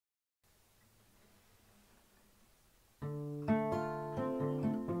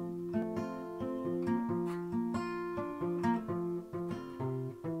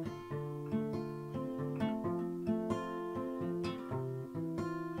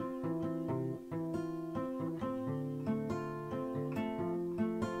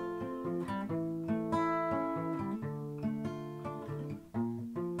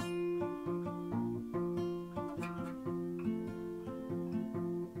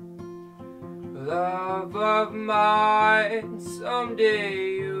Love of mine,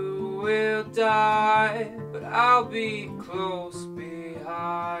 someday you will die, but I'll be close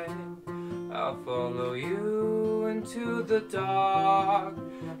behind. I'll follow you into the dark,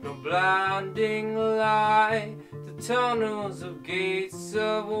 no blinding light, the tunnels of gates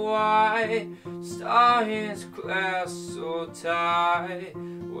of white, star hands clasped so tight,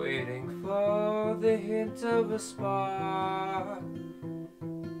 waiting for the hint of a spark.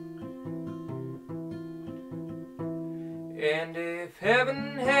 And if heaven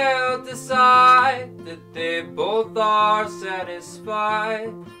and hell decide that they both are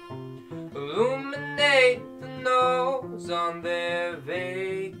satisfied, illuminate the nose on their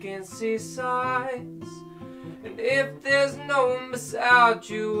vacancy sides. And if there's no beside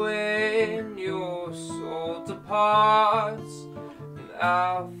you when your soul departs, then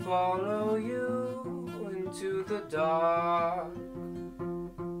I'll follow you into the dark.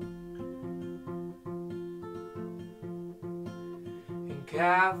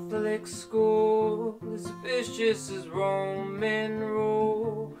 Catholic school is vicious as Roman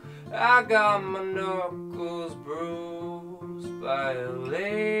rule. I got my knuckles bruised by a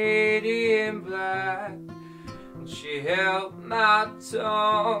lady in black, and she held my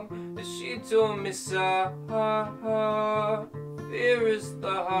tongue as she told me, "Son, fear is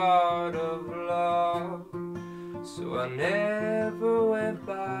the heart of love." So I never went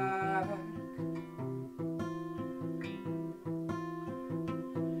back.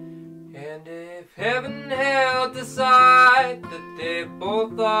 And if heaven and hell decide that they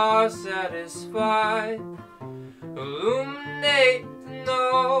both are satisfied, illuminate the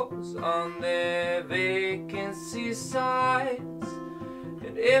nose on their vacancy sides.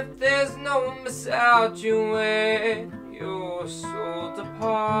 And if there's no without you when your soul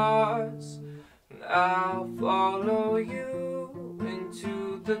departs, then I'll follow you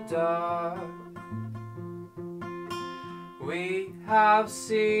into the dark. We have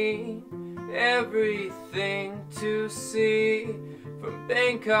seen everything to see, from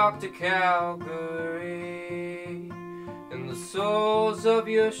Bangkok to Calgary, and the soles of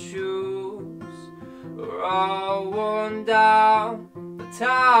your shoes are all worn down. The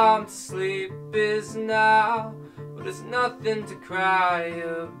time to sleep is now, but it's nothing to cry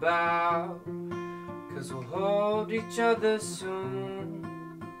about, 'cause we'll hold each other soon.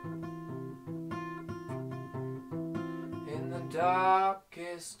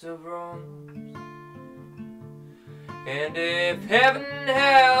 Darkest of rooms. And if heaven and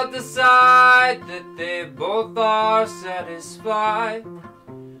hell decide that they both are satisfied,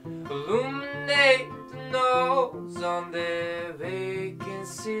 illuminate the nose on their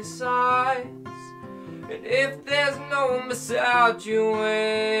vacancy sides. And if there's no without you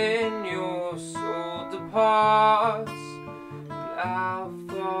when your soul departs, then I'll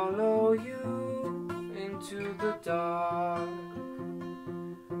follow you into the dark.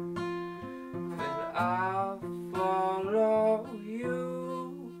 I'll follow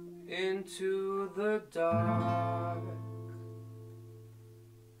you into the dark.